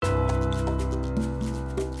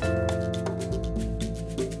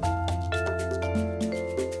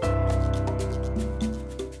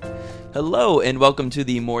Hello and welcome to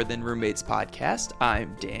the More Than Roommates podcast.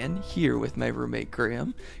 I'm Dan, here with my roommate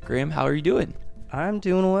Graham. Graham, how are you doing? I'm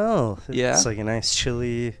doing well. Yeah? It's like a nice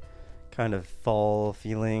chilly kind of fall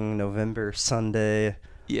feeling, November Sunday.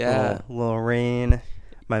 Yeah. Little rain.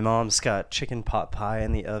 My mom's got chicken pot pie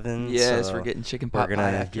in the oven. Yes, so we're getting chicken pot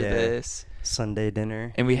pie after this. Sunday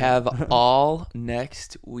dinner. And we have all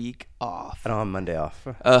next week off. I don't have Monday off.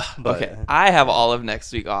 Okay. I have all of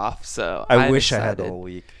next week off, so I I'm wish excited. I had the whole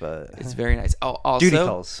week, but It's very nice. Oh, also, duty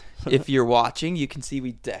calls. if you're watching, you can see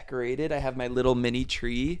we decorated. I have my little mini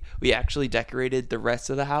tree. We actually decorated the rest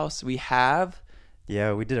of the house. We have...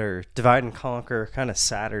 Yeah, we did our divide and conquer kind of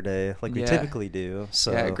Saturday like we typically do.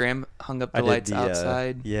 So yeah, Graham hung up the lights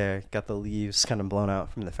outside. Got the leaves kind of blown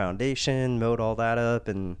out from the foundation, mowed all that up,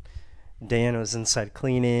 and Dan was inside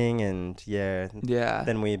cleaning, and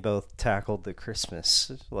then we both tackled the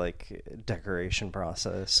Christmas decoration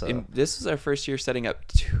process. So. And this was our first year setting up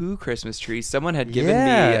 2 Christmas trees. Someone had given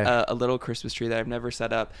me a little Christmas tree that I've never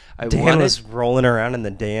set up. Dan was rolling around in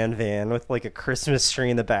the Dan van with like a Christmas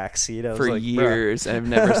tree in the backseat for years, and I've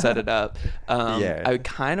never set it up. I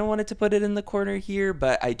kind of wanted to put it in the corner here,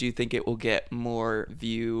 but I do think it will get more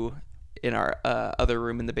view in our other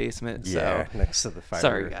room in the basement. So next to the fire.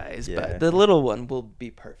 Sorry guys, but the little one will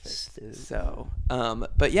be perfect. So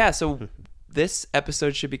this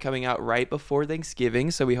episode should be coming out right before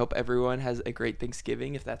Thanksgiving, so we hope everyone has a great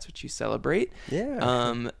Thanksgiving if that's what you celebrate.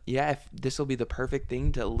 If this will be the perfect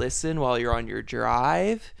thing to listen while you're on your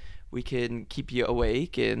drive. We can keep you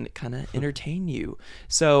awake and kind of entertain you.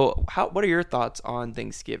 So what are your thoughts on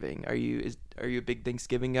Thanksgiving? Are you a big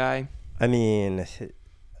Thanksgiving guy? I mean,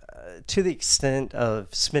 to the extent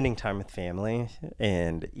of spending time with family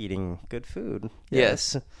and eating good food.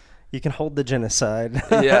 Yes. You can hold the genocide.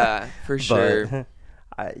 Yeah, for sure.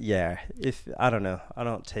 I don't know. I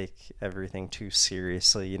don't take everything too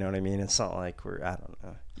seriously. You know what I mean? It's not like I don't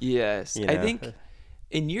know. Yes. I think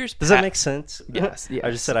in years past. Does that make sense? Yes.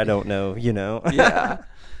 I just said I don't know, Yeah.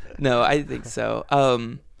 No, I think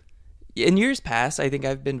so. In years past, I think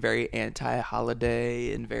I've been very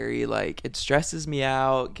anti-holiday and very it stresses me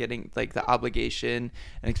out getting the obligation,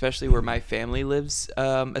 and especially where my family lives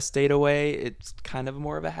a state away, it's kind of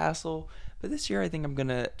more of a hassle. But this year, I think I'm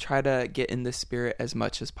gonna try to get in the spirit as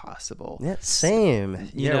much as possible. Yeah,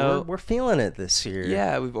 same. We're feeling it this year.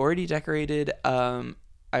 Yeah, we've already decorated. I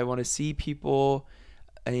want to see people.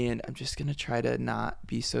 And I'm just going to try to not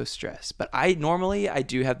be so stressed. But I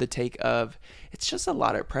do have the take of it's just a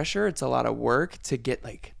lot of pressure. It's a lot of work to get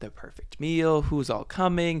the perfect meal, who's all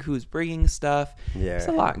coming, who's bringing stuff. Yeah. There's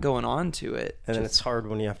a lot going on to it. And then it's hard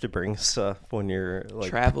when you have to bring stuff when you're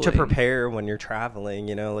traveling. To prepare when you're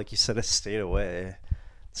traveling, like you said, a state away.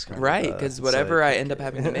 Right, because whatever I end up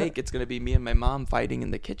having to make, it's going to be me and my mom fighting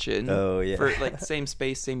in the kitchen. Oh, yeah. For same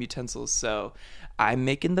space, same utensils. So I'm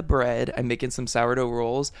making the bread. I'm making some sourdough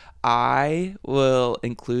rolls. I will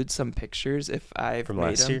include some pictures if I've from made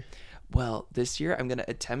last them. year. Well, this year I'm going to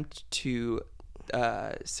attempt to.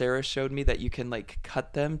 Sarah showed me that you can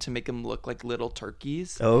cut them to make them look like little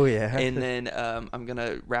turkeys. Oh yeah. And then I'm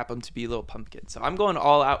gonna wrap them to be little pumpkins. So I'm going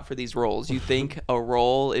all out for these rolls. You think a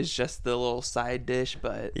roll is just the little side dish,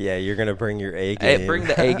 but yeah, you're gonna bring your A game. Bring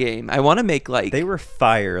the A game. I want to make they were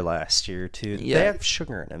fire last year too. Yeah. They have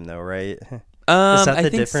sugar in them though, right? Is that the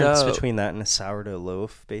difference between that and a sourdough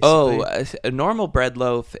loaf? Basically. Oh, a normal bread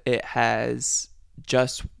loaf, it has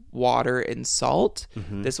just water and salt.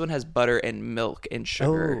 Mm-hmm. This one has butter and milk and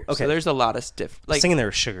sugar. Oh, okay. So there's a lot of I was thinking there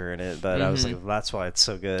was sugar in it, but I was like, that's why it's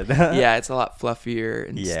so good. Yeah, it's a lot fluffier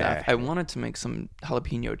and stuff. I wanted to make some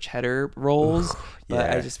jalapeno cheddar rolls, but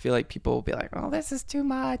I just feel like people will be like, oh, this is too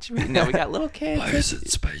much. We got little kids. Why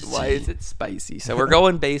is it spicy? So we're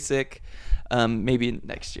going basic. Maybe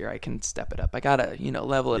next year I can step it up. I gotta,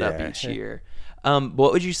 level it up each year.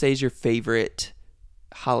 What would you say is your favorite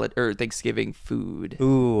holiday or Thanksgiving food?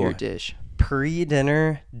 Your dish?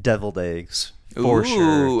 Pre-dinner deviled eggs for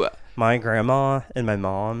sure. My grandma and my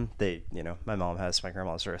mom, my mom has my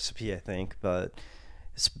grandma's recipe, I think, but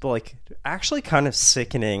it's actually kind of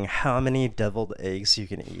sickening how many deviled eggs you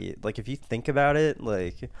can eat. If you think about it,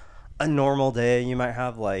 a normal day you might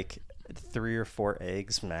have 3 or 4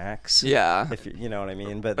 eggs max. Yeah. If you know what I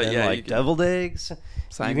mean. But then deviled eggs,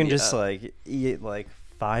 you can just eat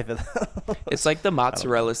 5 of them. It's like the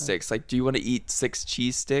mozzarella sticks. Do you want to eat 6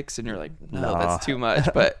 cheese sticks? And you're like, no, that's too much.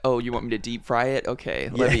 But you want me to deep fry it? Okay,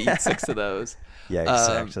 let me eat 6 of those. Yeah,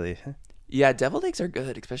 exactly. Yeah, deviled eggs are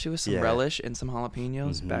good, especially with some relish and some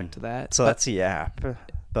jalapenos. Mm-hmm. Back to that. So that's the app.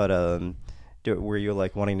 But were you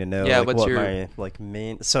wanting to know what's what your my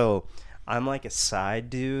main? So I'm like a side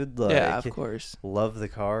dude. Like, yeah, of course. Love the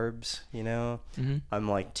carbs, you know? Mm-hmm. I'm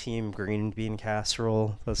like team green bean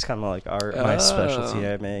casserole. That's kind of like my specialty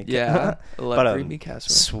I make. Yeah, I love but, green bean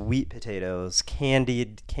casserole. Sweet potatoes,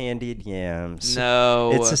 candied yams.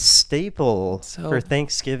 No. It's a staple for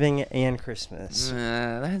Thanksgiving and Christmas.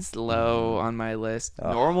 That's low on my list.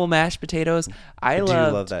 Normal mashed potatoes. I do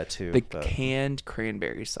love that too. The canned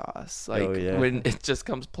cranberry sauce. Like when it just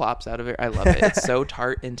plops out of it. I love it. It's so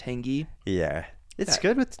tart and tangy. Yeah. It's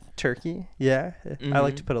good with turkey. Yeah. I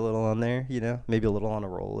like to put a little on there, you know, maybe a little on a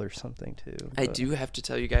roll or something too. I do have to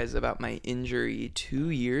tell you guys about my injury 2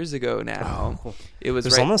 years ago now. It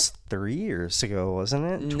was almost 3 years ago, wasn't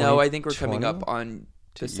it? No, I think we're coming up on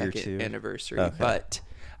the second anniversary. Okay. But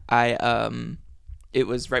it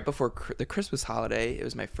was right before the Christmas holiday. It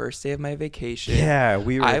was my first day of my vacation. Yeah,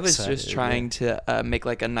 I was just trying to make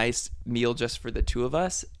like a nice meal just for the two of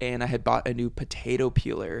us, and I had bought a new potato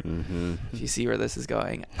peeler. Mm-hmm. If you see where this is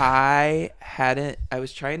going, I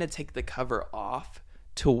was trying to take the cover off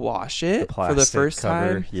to wash it for the first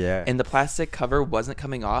time. Yeah, and the plastic cover wasn't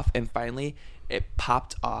coming off, and finally it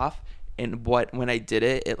popped off. And when I did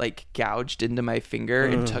it, it like gouged into my finger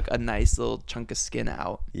and took a nice little chunk of skin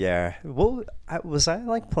out. Yeah. Well, was I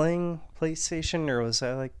like playing PlayStation, or was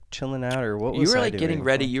I like chilling out, or what was I doing? You were like getting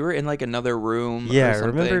ready. You were in like another room. Yeah, I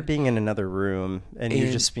remember being in another room and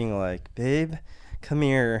you just being like, babe, come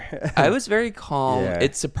here. I was very calm. Yeah.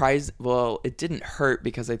 It surprised. Well, it didn't hurt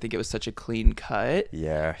because I think it was such a clean cut.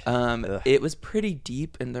 Yeah. It was pretty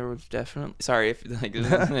deep, and there was definitely. Sorry if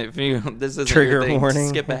this is trigger warning.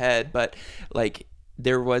 Skip ahead, but like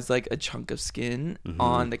there was like a chunk of skin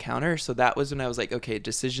on the counter, so that was when I was like, okay,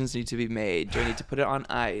 decisions need to be made. Do I need to put it on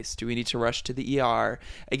ice? Do we need to rush to the ER?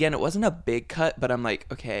 Again, it wasn't a big cut, but I'm like,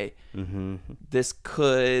 okay, this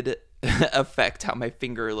could affect how my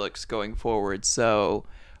finger looks going forward. So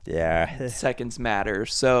yeah, seconds matter.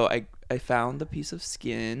 So I found the piece of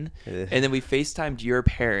skin, and then we FaceTimed your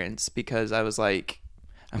parents because I was like,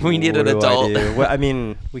 we need an adult. I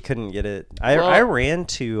mean, we couldn't get it. I ran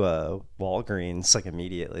to Walgreens like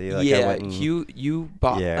immediately. Like, I went and, you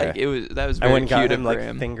bought like that was very cute of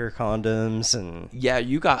him. Finger condoms and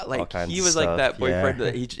you got like he was like that boyfriend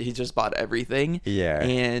that he just bought everything. Yeah,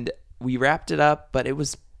 and we wrapped it up, but it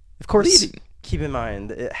was. Of course, bleeding. Keep in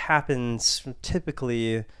mind, it happens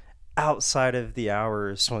typically outside of the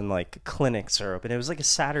hours when like clinics are open. It was like a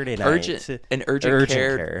Saturday night. Urgent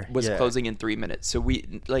care was closing in 3 minutes. So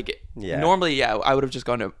we normally I would have just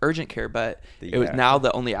gone to urgent care, but it was now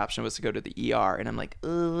the only option was to go to the ER, and I'm like,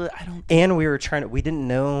 I don't. And we didn't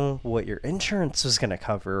know what your insurance was going to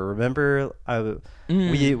cover. Remember,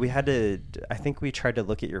 we had to. I think we tried to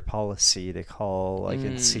look at your policy to call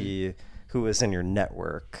and see who was in your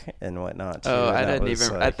network and whatnot. Oh, I didn't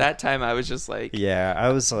even. At that time, I was just like. Yeah, I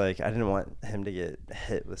was like, I didn't want him to get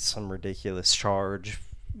hit with some ridiculous charge,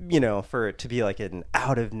 for it to be like an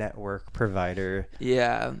out-of-network provider.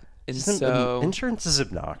 Yeah, and so insurance is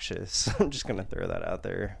obnoxious. I'm just gonna throw that out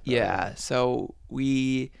there. Yeah, so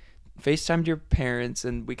we FaceTimed your parents,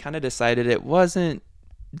 and we kind of decided it wasn't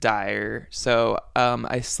dire. So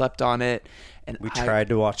I slept on it. And we tried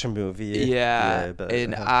to watch a movie. Yeah,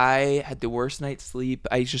 and I had the worst night's sleep.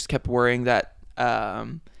 I just kept worrying that I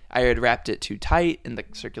had wrapped it too tight and the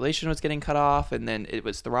circulation was getting cut off, and then it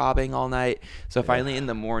was throbbing all night. So finally in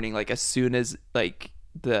the morning, like as soon as like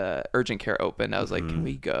the urgent care opened, I was like, can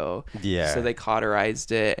we go? Yeah. So they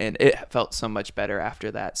cauterized it, and it felt so much better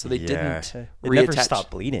after that. So they didn't reattach. Never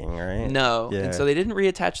stopped bleeding, right? No. Yeah. And so they didn't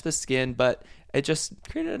reattach the skin, but it just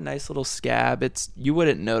created a nice little scab. You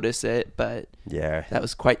wouldn't notice it, but that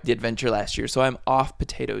was quite the adventure last year. So I'm off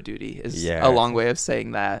potato duty is a long way of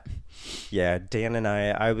saying that. Yeah, Dan and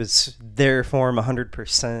I was there for him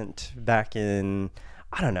 100% back in,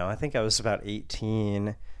 I don't know, I think I was about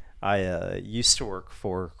 18. I used to work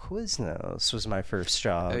for Quiznos was my first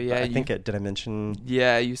job. Oh, yeah. Did I mention?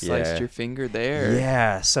 Yeah, you sliced your finger there.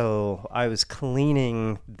 Yeah, so I was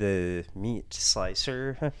cleaning the meat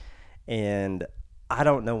slicer, and I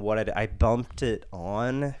don't know what I bumped it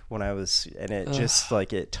on when I was, and it just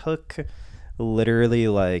like, it took literally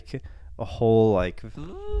like a whole like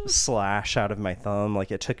slash out of my thumb.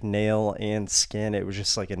 Like it took nail and skin. It was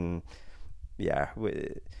just like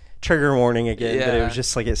trigger warning again, but it was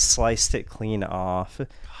just like it sliced it clean off.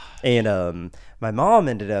 And my mom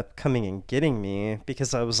ended up coming and getting me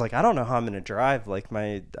because I was like, I don't know how I'm gonna drive. Like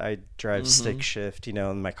I drive stick shift,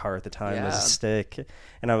 and my car at the time was a stick,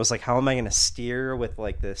 and I was like, how am I gonna steer with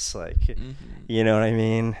like this, like you know what I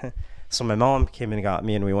mean? So my mom came and got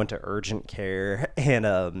me, and we went to urgent care,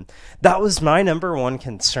 and that was my number one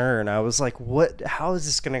concern. I was like, how is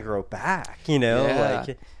this gonna grow back?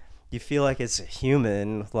 you feel like it's a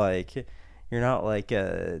human. Like you're not like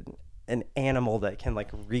an animal that can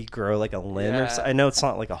like regrow like a limb or I know it's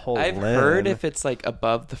not like a whole I've limb. heard if it's like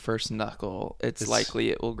above the first knuckle, it's likely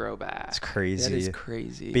it will grow back. It's crazy. That is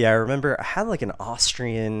crazy. But yeah, I remember I had like an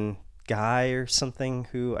Austrian guy or something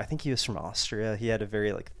who I think he was from Austria. He had a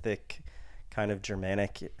very like thick kind of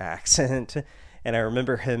Germanic accent. And I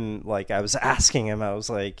remember him, like, I was asking him, I was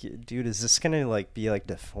like, dude, is this going to, like, be, like,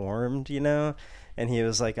 deformed, you know? And he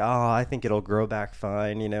was like, oh, I think it'll grow back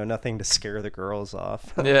fine, you know, nothing to scare the girls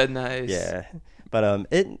off. Yeah, nice. Yeah. But,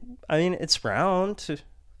 it's round.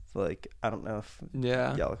 Like, I don't know if...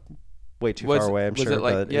 Yeah. Yeah, way too far away, I'm sure.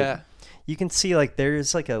 Like, but yeah. You can see, like,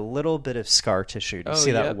 there's, like, a little bit of scar tissue. Do you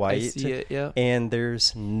see that white? I see it, yeah. And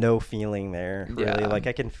there's no feeling there, really. Yeah. Like,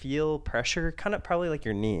 I can feel pressure, kind of probably like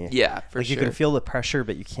your knee. Yeah, for like, sure. You can feel the pressure,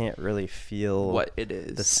 but you can't really feel... what it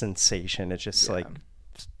is. The sensation. It's just, like,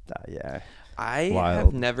 yeah. I Wild.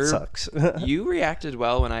 have never... Sucks. You reacted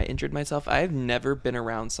well when I injured myself. I have never been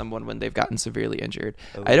around someone when they've gotten severely injured.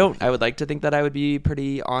 Oh. I would like to think that I would be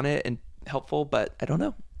pretty on it and helpful, but I don't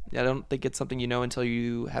know. I don't think it's something you know until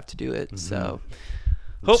you have to do it. Mm-hmm. So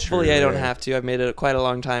hopefully I don't have to. I've made it quite a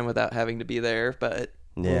long time without having to be there, but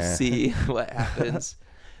we'll see what happens.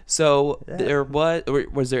 So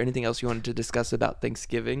was there anything else you wanted to discuss about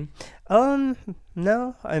Thanksgiving?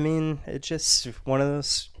 No. I mean, it's just one of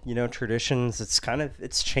those, you know, traditions.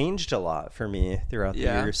 It's changed a lot for me throughout the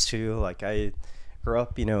years too. Like I grew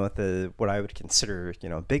up, you know, with what I would consider, you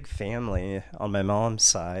know, a big family on my mom's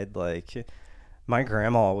side. Like my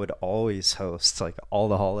grandma would always host like all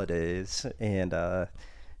the holidays, and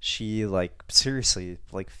she like seriously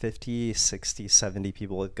like 50, 60, 70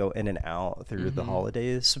 people would go in and out through the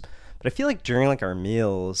holidays. But I feel like during like our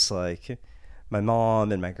meals, like my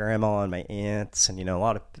mom and my grandma and my aunts and, you know, a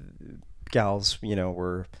lot of gals, you know,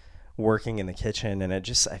 were working in the kitchen,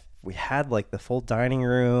 and we had like the full dining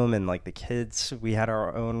room, and like the kids, we had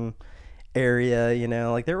our own area, you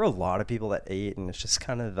know, like there were a lot of people that ate, and it's just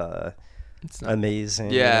kind of amazing,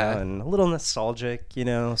 you know, and a little nostalgic, you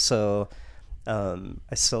know. So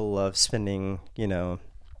I still love spending, you know,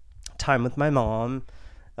 time with my mom.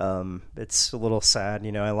 It's a little sad,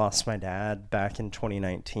 you know, I lost my dad back in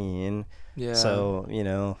 2019. Yeah. So, you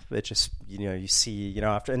know, it just, you know, you see, you know,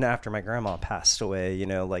 after my grandma passed away, you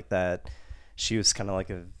know, like that, she was kind of like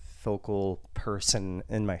a focal person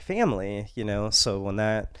in my family, you know. So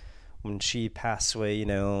when she passed away, you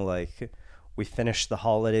know, like we finished the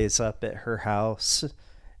holidays up at her house,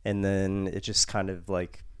 and then it just kind of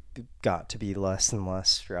like got to be less and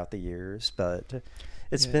less throughout the years. But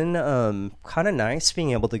it's been kind of nice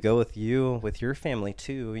being able to go with your family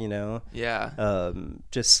too, you know.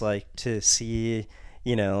 Just like to see,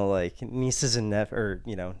 you know, like nieces and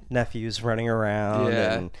nephews running around,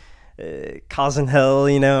 and causing hell,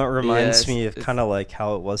 you know. It reminds me of kind of like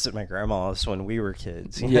how it was at my grandma's when we were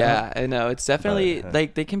kids, you know? I know. It's definitely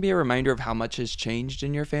like they can be a reminder of how much has changed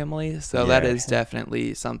in your family, so that is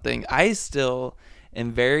definitely something. I still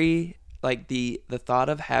am very like the thought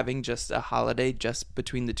of having just a holiday just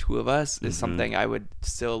between the two of us is something I would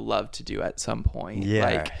still love to do at some point.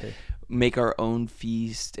 Like make our own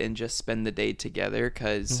feast and just spend the day together,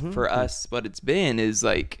 because for us what it's been is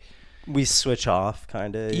like we switch off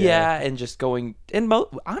kind of, and just going, and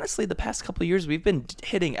honestly the past couple of years we've been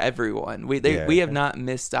hitting everyone. We have not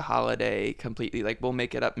missed a holiday completely. Like we'll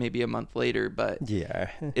make it up maybe a month later, but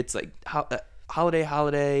it's like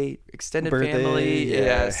holiday, extended birthday,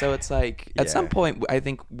 family, so it's like at some point I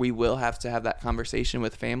think we will have to have that conversation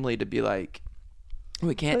with family to be like,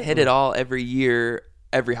 we can't hit it all every year,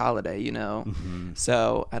 every holiday, you know.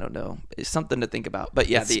 So I don't know, it's something to think about. But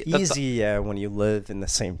it's easy when you live in the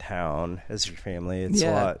same town as your family. It's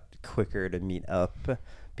a lot quicker to meet up.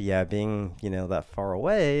 But being, you know, that far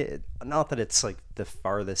away, not that it's like the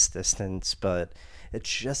farthest distance, but it's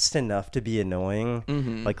just enough to be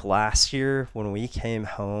annoying. Like last year when we came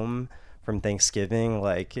home from Thanksgiving,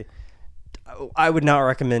 like I would not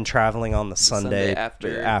recommend traveling on the Sunday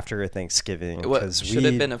after Thanksgiving. Should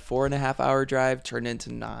have been a 4.5 hour drive turned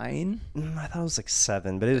into 9? I thought it was like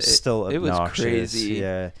 7, but it was still obnoxious. It was crazy.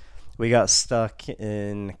 Yeah. We got stuck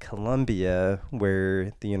in Columbia,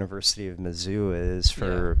 where the University of Mizzou is,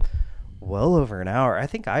 for well over an hour. I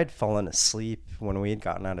think I'd fallen asleep when we had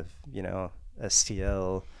gotten out of, you know,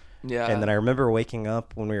 STL. And then I remember waking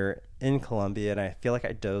up when we were in Columbia, and I feel like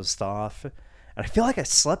I dozed off. And I feel like I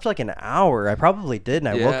slept like an hour. I probably did. And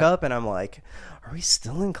I woke up and I'm like, are we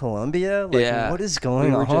still in Columbia? Like, what is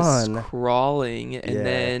going on? We were just crawling. And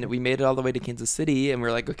then we made it all the way to Kansas City. And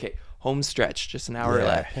we're like, okay, home stretch, just an hour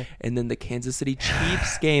left, and then the Kansas City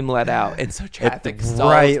Chiefs game let out, and so traffic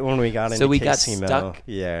stalled. Right when we got into so we KC got stuck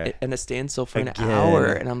in a standstill for an hour,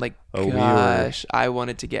 and I'm like, gosh, I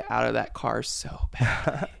wanted to get out of that car so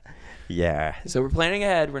bad. Yeah. So we're planning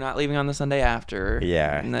ahead. We're not leaving on the Sunday after.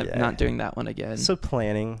 Yeah. Not doing that one again. So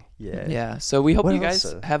planning. Yeah. Yeah. So we hope you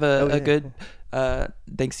guys have a good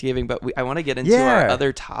Thanksgiving, but I want to get into our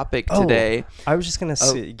other topic today. I was just going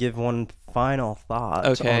to give one final thought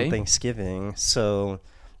on Thanksgiving. So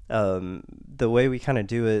the way we kind of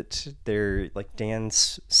do it, like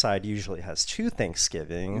Dan's side usually has 2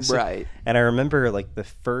 Thanksgivings. Right. And I remember like the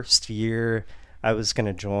first year I was going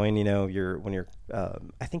to join,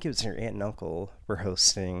 I think it was your aunt and uncle were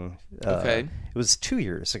hosting. It was 2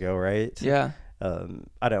 years ago, right? Yeah.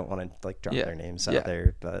 I don't want to like drop their names out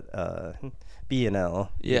there, but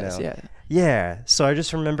B&L. Yes, Yeah. So I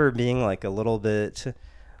just remember being like a little bit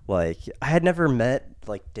like I had never met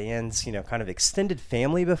like Dan's, kind of extended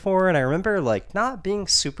family before. And I remember like not being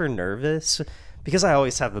super nervous because I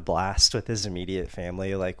always have a blast with his immediate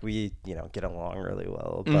family. Like we, get along really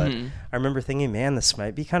well. But I remember thinking, man, this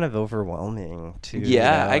might be kind of overwhelming too.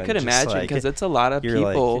 Yeah, I could imagine because it's a lot of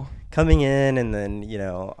people. Like, coming in and then,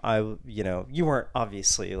 you weren't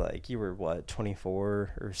obviously like, you were what,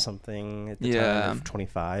 24 or something at the time, of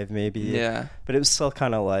 25 maybe. Yeah. But it was still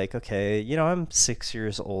kind of like, okay, I'm 6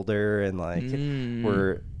 years older and like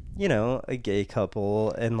we're, a gay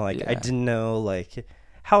couple and like I didn't know like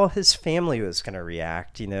how his family was going to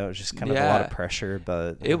react. It was just kind of a lot of pressure,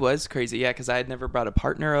 but it was crazy. Yeah. Cause I had never brought a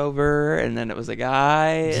partner over and then it was a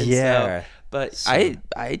guy. And but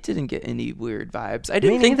I didn't get any weird vibes. I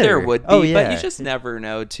didn't think there would be, but you just never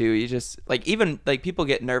know too. You just like, even like people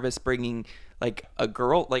get nervous bringing like a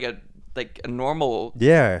girl, like a normal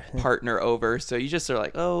partner over. So you just are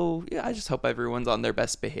like, oh yeah, I just hope everyone's on their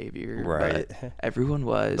best behavior. Right. But everyone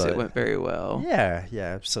was, it went very well. Yeah.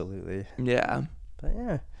 Yeah, absolutely. Yeah. But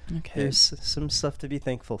yeah. Okay. There's some stuff to be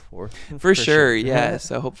thankful for. For sure. Yeah.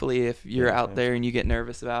 So hopefully if you're out there and you get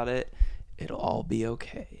nervous about it, it'll all be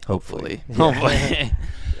okay. Hopefully.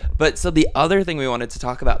 But so the other thing we wanted to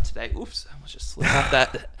talk about today, oops, I almost just slipped off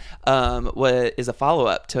that, is a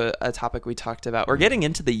follow-up to a topic we talked about. We're getting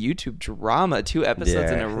into the YouTube drama 2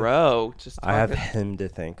 episodes in a row. I have him to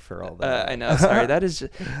thank for all that. I know. Sorry. That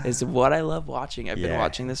is what I love watching. I've been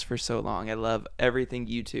watching this for so long. I love everything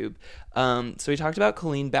YouTube. So we talked about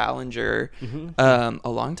Colleen Ballinger a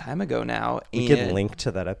long time ago now. We can link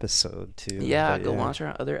to that episode too. Yeah, go watch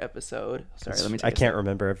our other episode. Sorry, let me take I can't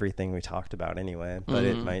remember everything we talked about anyway, but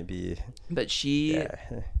it might be. But she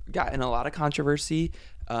got in a lot of controversy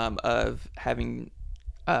of having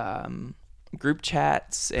group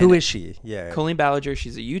chats. Who is she? Yeah. Colleen Ballinger.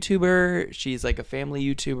 She's a YouTuber. She's like a family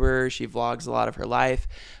YouTuber. She vlogs a lot of her life.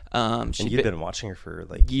 And you've been watching her for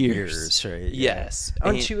like years, right? Yes. Oh,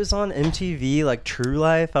 and she was on MTV, like True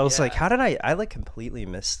Life. I was like, how did I like completely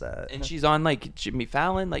missed that? And she's on like Jimmy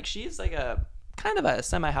Fallon. Like she's like a kind of a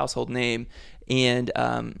semi-household name. And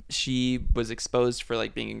she was exposed for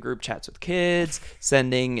like being in group chats with kids,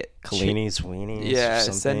 sending Colleen's weenies. Yeah, or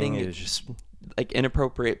something. Sending it was just like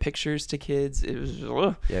inappropriate pictures to kids. It was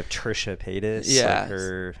Trisha Paytas. Yeah. Like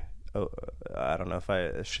her. Oh, I don't know if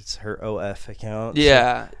it's her OF account.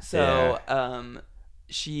 Yeah. So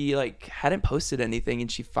she like hadn't posted anything, and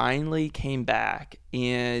she finally came back,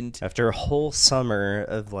 and after a whole summer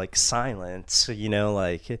of like silence,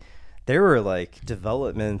 like. There were like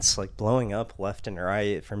developments like blowing up left and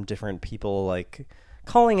right from different people, like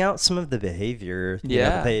calling out some of the behavior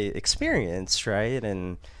that they experienced, right?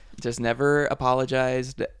 And just never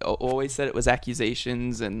apologized, always said it was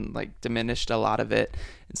accusations and like diminished a lot of it.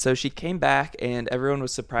 And so she came back and everyone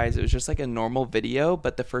was surprised. It was just like a normal video,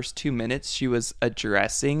 but the first 2 minutes she was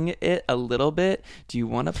addressing it a little bit. Do you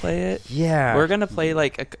want to play it? Yeah. We're going to play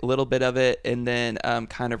like a little bit of it and then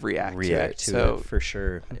kind of react to it. So for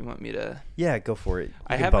sure. You want me to? Yeah, go for it.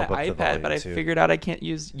 I have my iPad, but I figured out I can't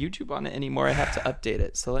use YouTube on it anymore. I have to update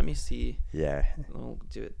it. So let me see. Yeah. We'll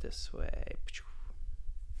do it this way.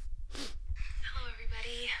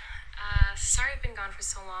 Sorry I've been gone for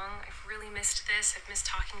so long. I've really missed this. I've missed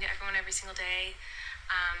talking to everyone every single day.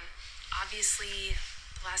 Obviously,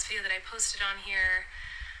 the last video that I posted on here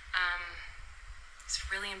is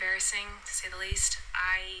really embarrassing, to say the least.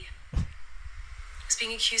 I was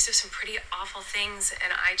being accused of some pretty awful things,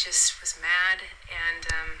 and I just was mad, and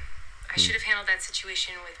I should have handled that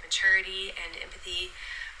situation with maturity and empathy,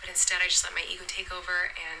 but instead I just let my ego take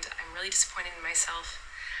over, and I'm really disappointed in myself.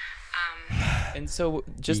 And so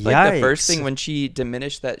just like the first thing when she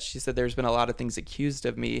diminished that, she said there's been a lot of things accused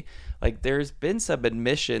of me. Like there's been some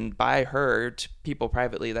admission by her to people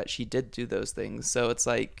privately that she did do those things. So it's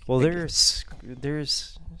like, well, there's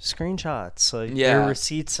screenshots, like there are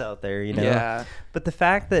receipts out there, you know. Yeah. But the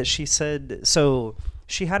fact that she said, so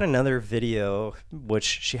she had another video which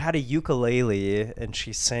she had a ukulele and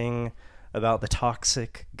she sang about the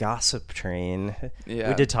toxic gossip train. Yeah.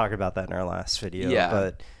 We did talk about that in our last video. Yeah.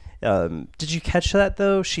 But did you catch that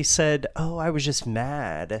though? She said, "Oh, I was just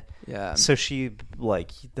mad." Yeah. So she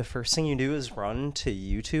like the first thing you do is run to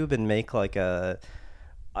YouTube and make like a.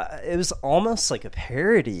 It was almost like a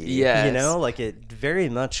parody. Yeah. You know, like it very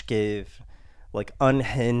much gave like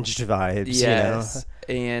unhinged vibes. Yes. You know?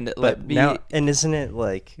 And now, and isn't it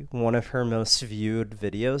like one of her most viewed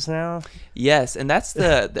videos now? Yes, and that's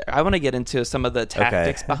the I want to get into some of the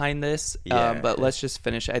tactics behind this, but let's just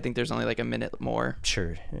finish. I think there's only like a minute more.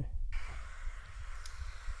 Sure.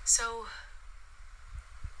 So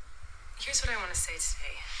here's what I want to say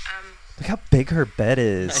today. Look how big her bed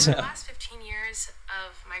is. In the last 15 years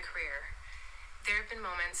of my career, there have been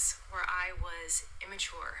moments where I was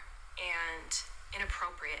immature and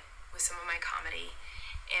inappropriate with some of my comedy.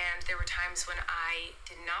 And there were times when I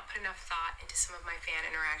did not put enough thought into some of my fan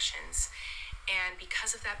interactions. And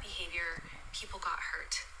because of that behavior, people got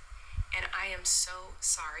hurt. And I am so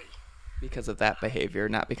sorry. Because of that behavior,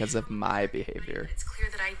 not because of my behavior. It's clear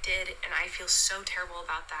that I did, and I feel so terrible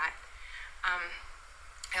about that.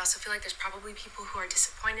 I also feel like there's probably people who are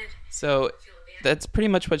disappointed. So that's pretty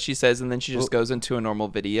much what she says, and then she just goes into a normal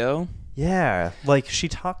video. Yeah, like she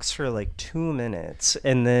talks for like 2 minutes,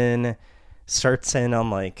 and then starts in on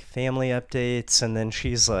like family updates, and then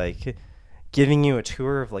she's like giving you a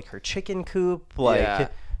tour of like her chicken coop. Like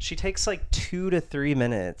she takes like 2 to 3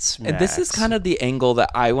 minutes max. And this is kind of the angle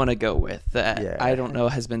that I want to go with that I don't know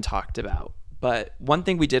has been talked about. But one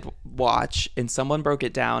thing we did watch, and someone broke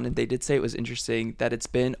it down, and they did say it was interesting that it's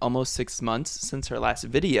been almost 6 months since her last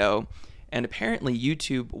video, and apparently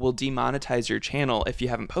YouTube will demonetize your channel if you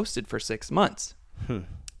haven't posted for 6 months.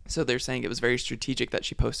 So they're saying it was very strategic that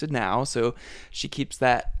she posted now, so she keeps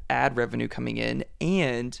that ad revenue coming in,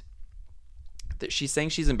 and that she's saying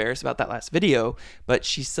she's embarrassed about that last video, but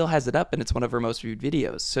she still has it up, and it's one of her most viewed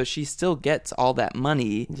videos. So she still gets all that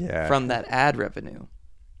money from that ad revenue.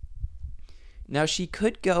 Now she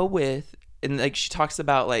could go with, and like she talks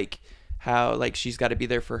about like how like she's got to be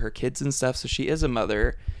there for her kids and stuff, so she is a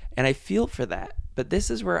mother, and I feel for that. But this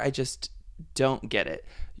is where I just don't get it.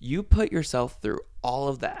 You put yourself through all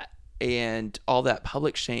of that and all that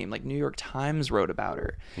public shame, like New York Times wrote about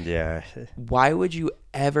her. Yeah. Why would you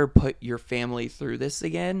ever put your family through this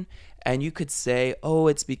again? And you could say, oh,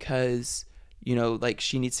 it's because, you know, like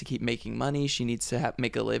she needs to keep making money. She needs to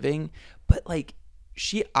make a living. But like,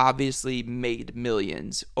 she obviously made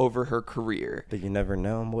millions over her career. But you never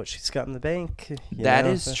know what she's got in the bank. That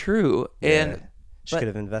is true. And she could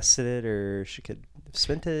have invested it, or she could have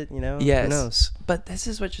spent it, you know? Yes. Who knows? But this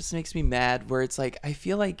is what just makes me mad, where it's like, I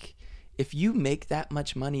feel like if you make that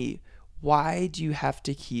much money, why do you have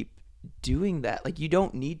to keep doing that? Like, you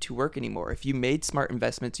don't need to work anymore. If you made smart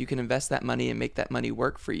investments, you can invest that money and make that money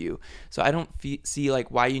work for you. So I don't see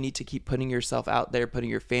like why you need to keep putting yourself out there, putting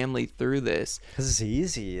your family through this. Because it's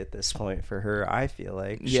easy at this point for her, I feel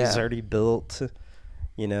like. She's already built,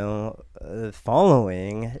 you know, a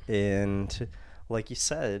following, and like you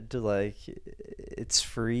said, like it's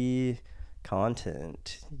free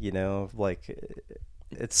content, you know, like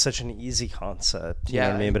it's such an easy concept, you know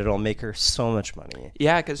what I mean? But it'll make her so much money.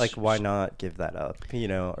 Yeah, because like, why not give that up, you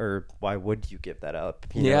know? Or why would you give that up?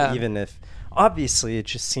 You know, even if obviously it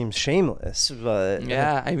just seems shameless, but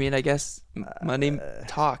I mean, I guess money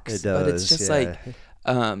talks. It does, but it's just like,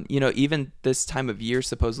 you know, even this time of year,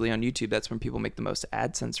 supposedly on YouTube, that's when people make the most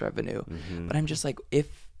AdSense revenue. Mm-hmm. But I'm just like,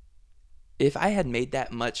 if I had made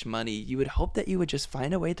that much money, you would hope that you would just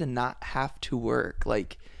find a way to not have to work.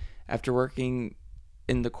 Like, after working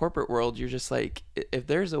in the corporate world, you're just like, if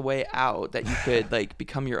there's a way out that you could like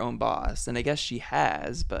become your own boss, and I guess she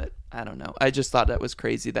has, but I don't know. I just thought that was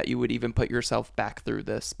crazy that you would even put yourself back through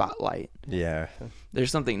the spotlight. Yeah.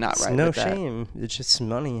 There's something not right with that. No shame. It's just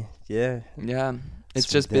money. Yeah. Yeah. It's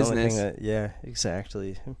just business.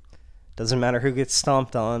 Exactly. Doesn't matter who gets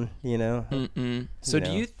stomped on, you know. So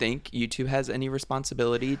do you think YouTube has any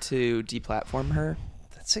responsibility to deplatform her?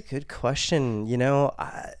 That's a good question. You know,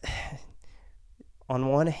 on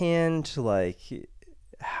one hand, like,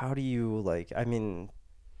 how do you, like, I mean,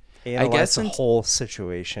 analyze the whole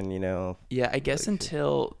situation, you know? Yeah, I guess like,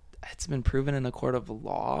 until it's been proven in a court of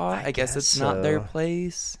law, I guess it's not their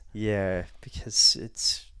place. Yeah, because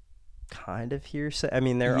kind of hearsay. I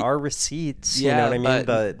mean, there are receipts, yeah, you know what I mean?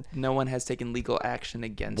 But no one has taken legal action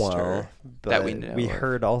against her that we know. We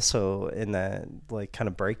heard also in that like kind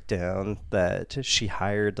of breakdown that she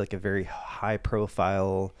hired like a very high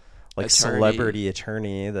profile like celebrity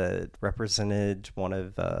attorney that represented one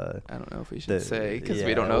of I don't know if we should say because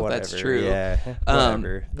we don't know if that's true. Yeah,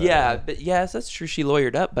 whatever. But yes, that's true. She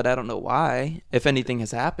lawyered up, but I don't know why. If anything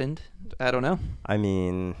has happened, I don't know. I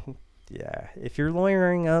mean, yeah, if you're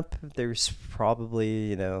lawyering up, there's probably,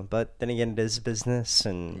 you know, but then again, it is business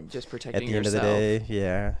and just protecting at the yourself. end of the day,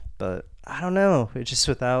 yeah. But I don't know. It's just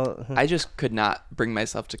without. I just could not bring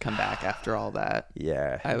myself to come back after all that.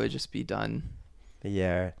 Yeah, I would just be done.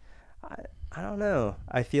 Yeah. I don't know.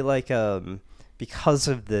 I feel like because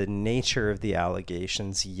of the nature of the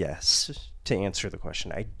allegations, yes, to answer the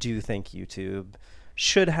question, I do think YouTube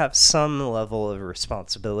should have some level of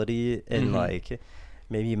responsibility in like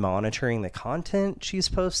maybe monitoring the content she's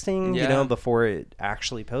posting, you know, before it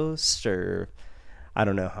actually posts, or I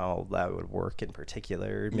don't know how that would work in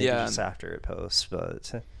particular, maybe just after it posts,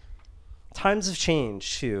 but times have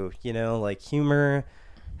changed too, you know, like humor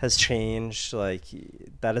has changed. Like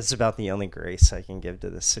that is about the only grace I can give to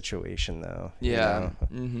this situation, though. Yeah,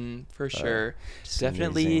 for sure.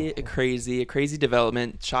 Definitely a crazy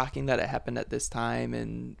development. Shocking that it happened at this time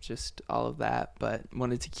and just all of that. But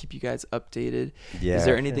wanted to keep you guys updated. Yeah. Is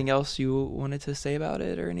there anything else you wanted to say about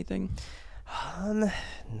it or anything?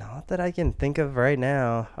 Not that I can think of right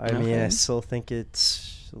now. I mean, I still think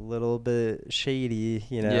it's a little bit shady,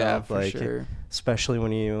 you know. Yeah, for sure. Especially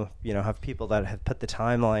when you have people that have put the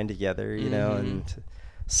timeline together, you know, and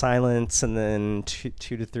silence, and then 2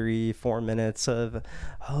 to 3, 4 minutes of,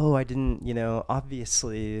 oh, I didn't, you know,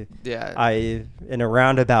 obviously, I in a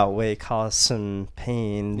roundabout way caused some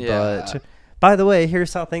pain, but by the way,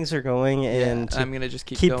 here's how things are going, and I'm gonna just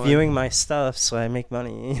keep viewing my stuff so I make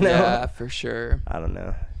money. You know? Yeah, for sure. I don't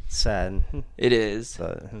know. Sad. It is.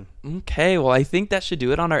 But, okay, well, I think that should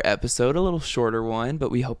do it on our episode. A little shorter one,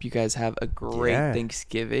 but we hope you guys have a great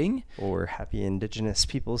Thanksgiving. Or happy Indigenous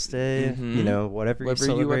Peoples Day. You know, whatever you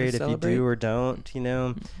celebrate, if you do or don't, you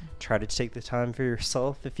know, try to take the time for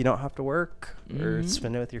yourself if you don't have to work, or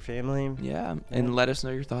spend it with your family. Yeah, and let us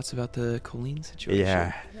know your thoughts about the Colleen situation.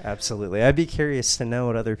 Yeah, absolutely. I'd be curious to know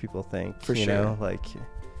what other people think. For sure. Know, like,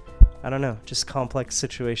 I don't know, just complex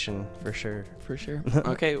situation for sure. For sure.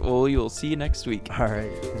 Okay, well, we will see you next week. All right.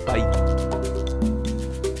 Bye.